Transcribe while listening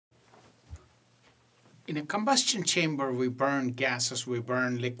In a combustion chamber, we burn gases, we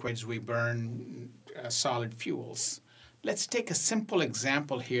burn liquids, we burn solid fuels. Let's take a simple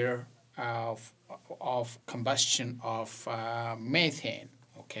example here of combustion of methane.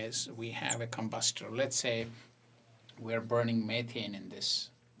 Okay, so we have a combustor. Let's say we're burning methane in this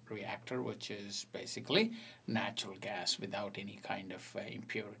reactor, which is basically natural gas without any kind of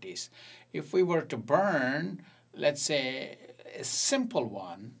impurities. If we were to burn, let's say, a simple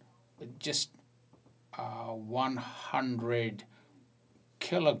one with just 100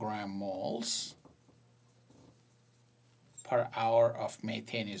 kilogram moles per hour of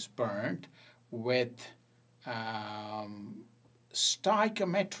methane is burned with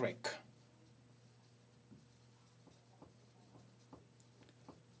stoichiometric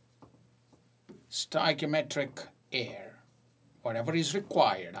air, whatever is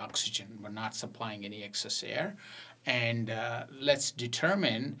required, oxygen, we're not supplying any excess air, and let's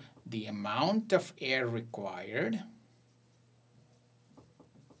determine the amount of air required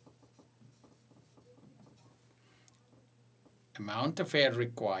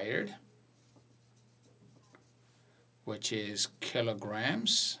which is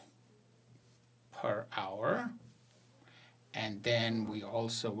kilograms per hour, and then we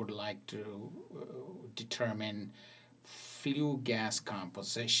also would like to determine flue gas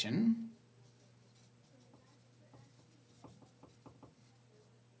composition,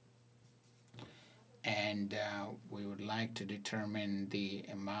 and we would like to determine the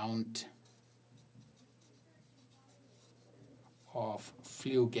amount of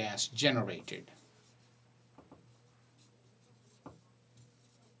flue gas generated.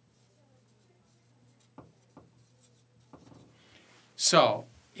 So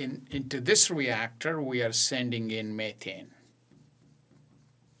into this reactor we are sending in methane,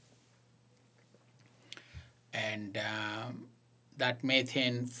 and that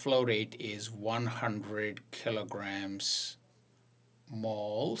methane flow rate is 100 kilograms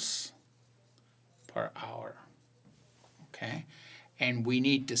moles per hour. Okay, and we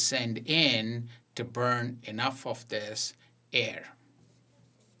need to send in to burn enough of this air.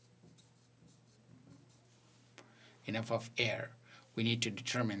 We need to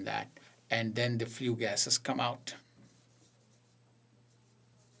determine that, and then the flue gases come out.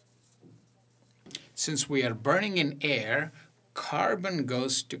 Since we are burning in air, carbon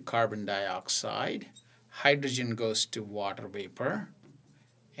goes to carbon dioxide, hydrogen goes to water vapor,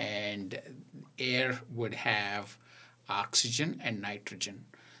 and air would have oxygen and nitrogen.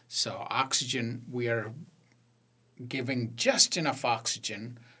 So oxygen, we are giving just enough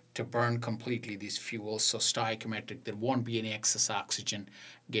oxygen to burn completely these fuels, so stoichiometric, there won't be any excess oxygen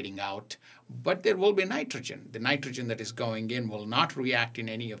getting out, but there will be nitrogen. The nitrogen that is going in will not react in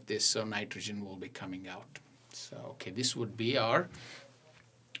any of this, so nitrogen will be coming out. So, okay, this would be our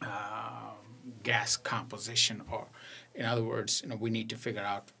gas composition, or in other words, we need to figure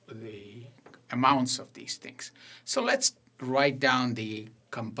out the amounts of these things. So let's write down the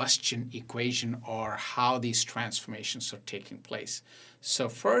combustion equation, or how these transformations are taking place. So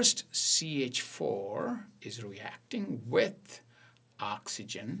first, CH4 is reacting with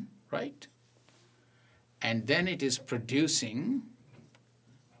oxygen, right? And then it is producing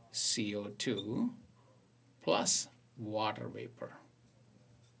CO2 plus water vapor.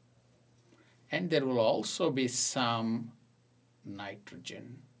 And there will also be some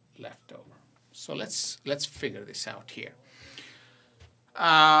nitrogen left over. So let's figure this out here.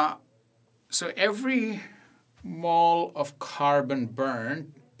 So every mole of carbon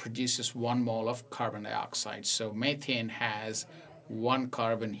burned produces 1 mole of carbon dioxide. So methane has 1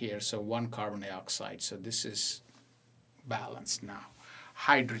 carbon here, so 1 carbon dioxide. So this is balanced now.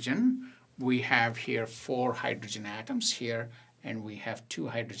 Hydrogen, we have here 4 hydrogen atoms here, and we have 2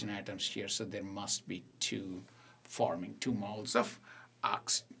 hydrogen atoms here, so there must be 2 forming, 2 moles of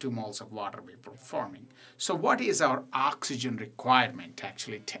water vapor forming. So what is our oxygen requirement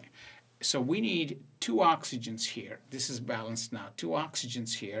actually? So we need 2 oxygens here. This is balanced now. 2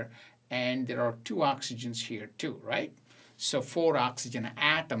 oxygens here, and there are 2 oxygens here too, right? So 4 oxygen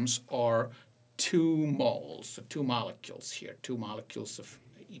atoms, or 2 moles, so 2 molecules here, 2 molecules of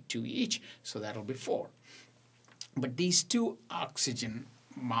 2 each, so that'll be 4. But these 2 oxygen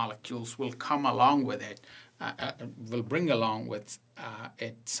molecules will come along with it, will bring along with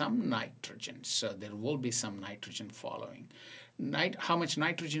it some nitrogen. So there will be some nitrogen following. How much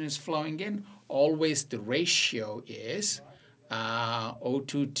nitrogen is flowing in? Always the ratio is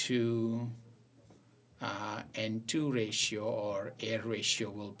O2 to N2 ratio, or air ratio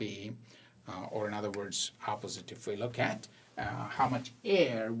will be, or in other words, opposite. If we look at how much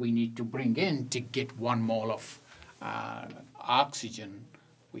air we need to bring in to get 1 mole of oxygen,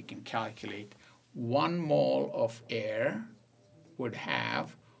 we can calculate 1 mole of air would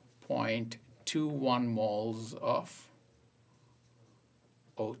have 0.21 moles of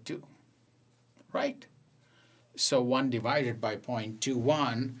O2, right? So 1 divided by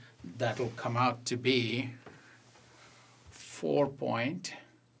 0.21, that'll come out to be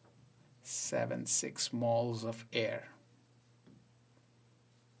 4.76 moles of air.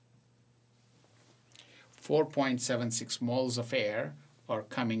 4.76 moles of air are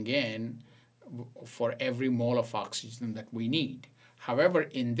coming in for every mole of oxygen that we need. However,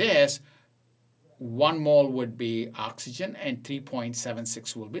 in this, 1 mole would be oxygen and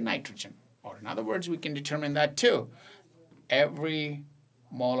 3.76 will be nitrogen. Or in other words, we can determine that too. Every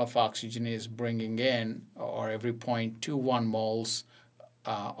mole of oxygen is bringing in, or every 0.21 moles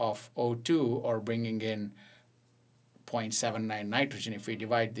of O2 are bringing in 0.79 nitrogen. If we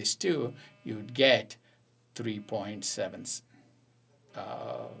divide this two, you'd get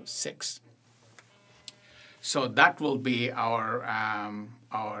 3.76. So that will be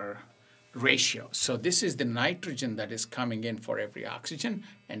our ratio. So this is the nitrogen that is coming in for every oxygen,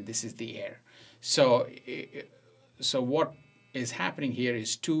 and this is the air. So what is happening here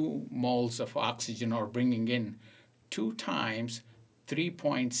is 2 moles of oxygen are bringing in 2 times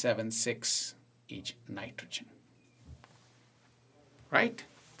 3.76 each nitrogen, right?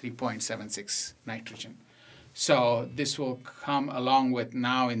 3.76 nitrogen. So this will come along with,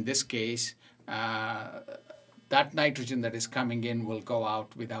 now in this case, that nitrogen that is coming in will go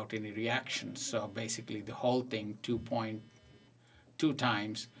out without any reaction. So basically the whole thing, 2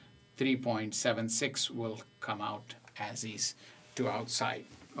 times 3.76 will come out as is to outside,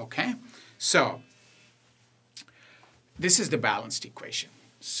 okay? So this is the balanced equation.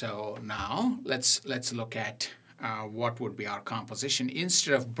 So now let's look at what would be our composition.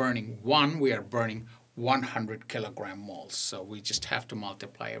 Instead of burning 1, we are burning 100 kilogram moles. So we just have to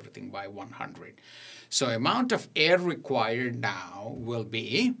multiply everything by 100. So amount of air required now will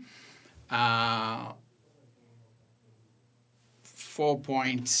be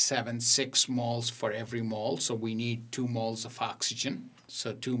 4.76 moles for every mole. So we need 2 moles of oxygen.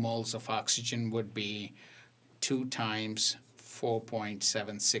 So 2 moles of oxygen would be 2 times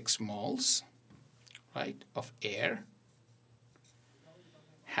 4.76 moles, right, of air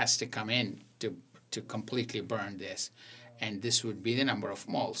has to come in to completely burn this. And this would be the number of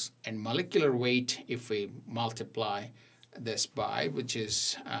moles. And molecular weight, if we multiply this by, which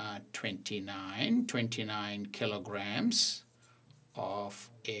is 29 kilograms of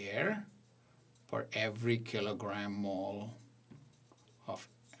air per every kilogram mole of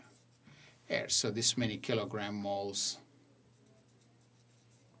air. So this many kilogram moles.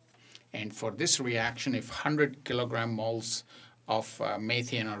 And for this reaction, if 100 kilogram moles of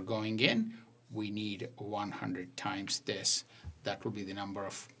methane are going in, we need 100 times this. That will be the number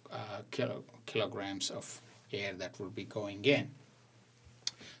of kilograms of air that will be going in.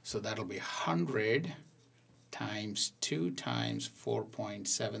 So that'll be 100 times 2 times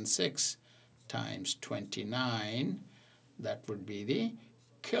 4.76 times 29. That would be the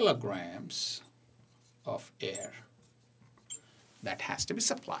kilograms of air that has to be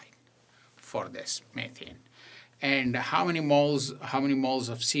supplied for this methane. And how many moles of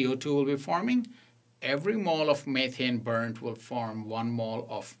CO2 will be forming? Every mole of methane burnt will form 1 mole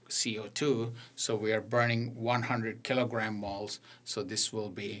of CO2. So we are burning 100 kilogram moles. So this will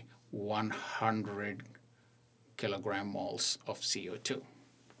be 100 kilogram moles of CO2.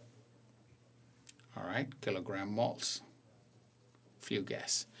 All right, kilogram moles, flue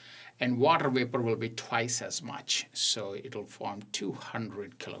gas. And water vapor will be twice as much. So it'll form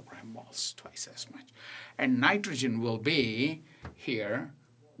 200 kilogram moles, twice as much. And nitrogen will be here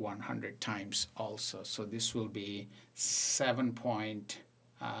 100 times also. So this will be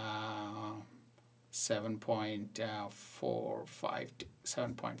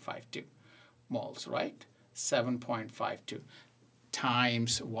 7.52 moles, right? 7.52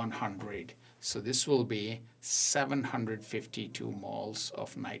 times 100. So this will be 752 moles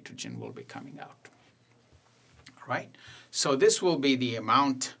of nitrogen will be coming out. All right. So this will be the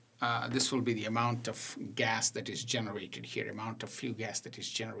amount. This will be the amount of gas that is generated here, amount of flue gas that is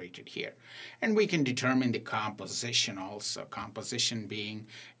generated here. And we can determine the composition also. Composition being,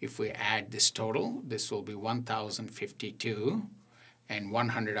 if we add this total, this will be 1,052. And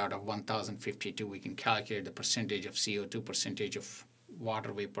 100 out of 1,052, we can calculate the percentage of CO2, percentage of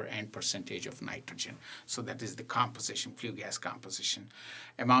water vapor, and percentage of nitrogen. So that is the composition, flue gas composition.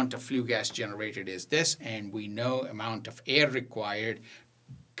 Amount of flue gas generated is this, and we know amount of air required,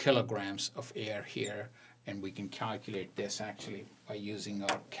 kilograms of air here, and we can calculate this actually by using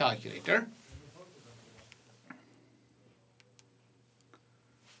our calculator.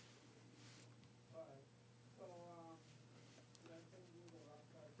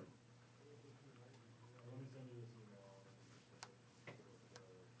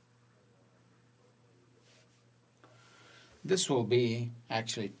 this will be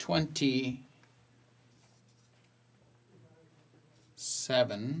actually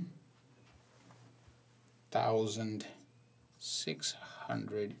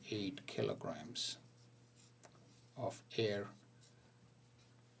kilograms of air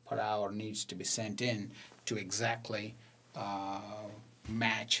per hour needs to be sent in to exactly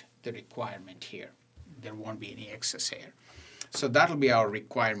match the requirement here. There won't be any excess air. So that'll be our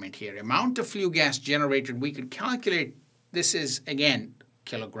requirement here. Amount of flue gas generated, we could calculate, this is again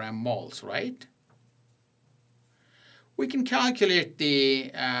kilogram moles, right? We can calculate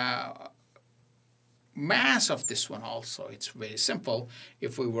the mass of this one also. It's very simple.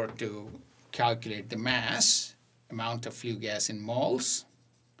 If we were to calculate the mass, amount of flue gas in moles,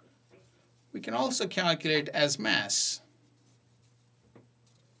 we can also calculate as mass.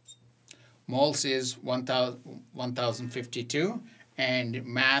 Moles is 1052 and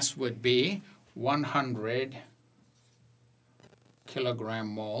mass would be 100 kilogram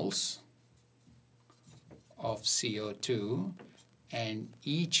moles of CO2, and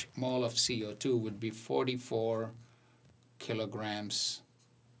each mole of CO2 would be 44 kilograms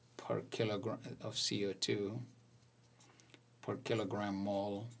per kilogram of CO2 per kilogram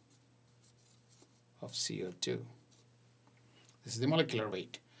mole of CO2. This is the molecular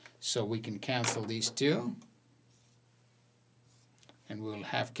weight. So we can cancel these two, and we'll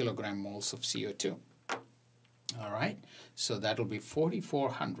have kilogram moles of CO2. All right, so that will be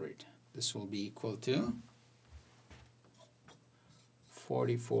 4,400. This will be equal to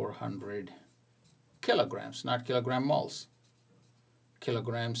 4,400 kilograms, not kilogram moles,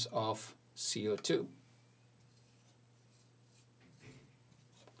 kilograms of CO2.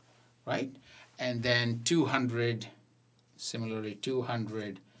 Right? And then 200, similarly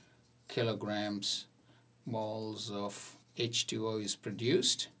 200 kilograms moles of H2O is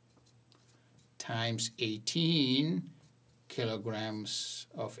produced times 18 kilograms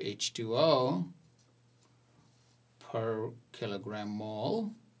of H2O per kilogram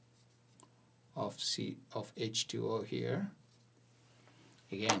mole of H2O here.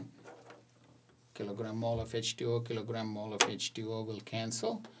 Again, kilogram mole of H2O, kilogram mole of H2O will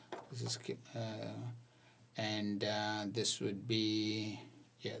cancel. This is this would be,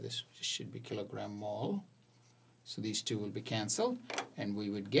 yeah, this should be kilogram mole. So these two will be cancelled, and we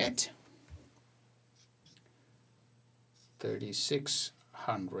would get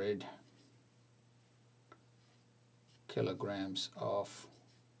 3,600 kilograms of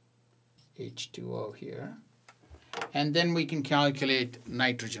H2O here. And then we can calculate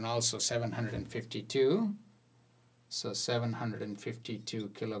nitrogen also, 752. So 752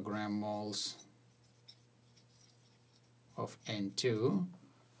 kilogram moles of N2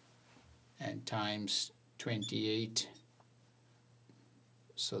 and times 28.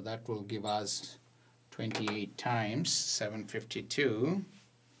 So that will give us 28 times 752.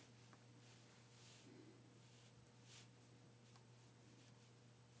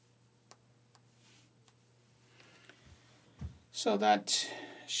 So that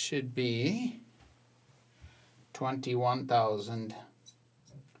should be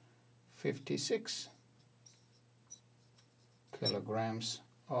 21,056 kilograms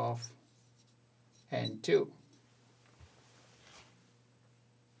of N2.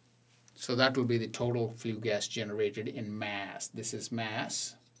 So that will be the total flue gas generated in mass. This is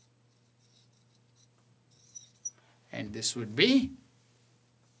mass. And this would be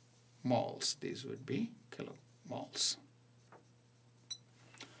moles. These would be kilomoles.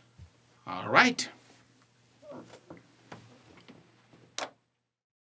 All right.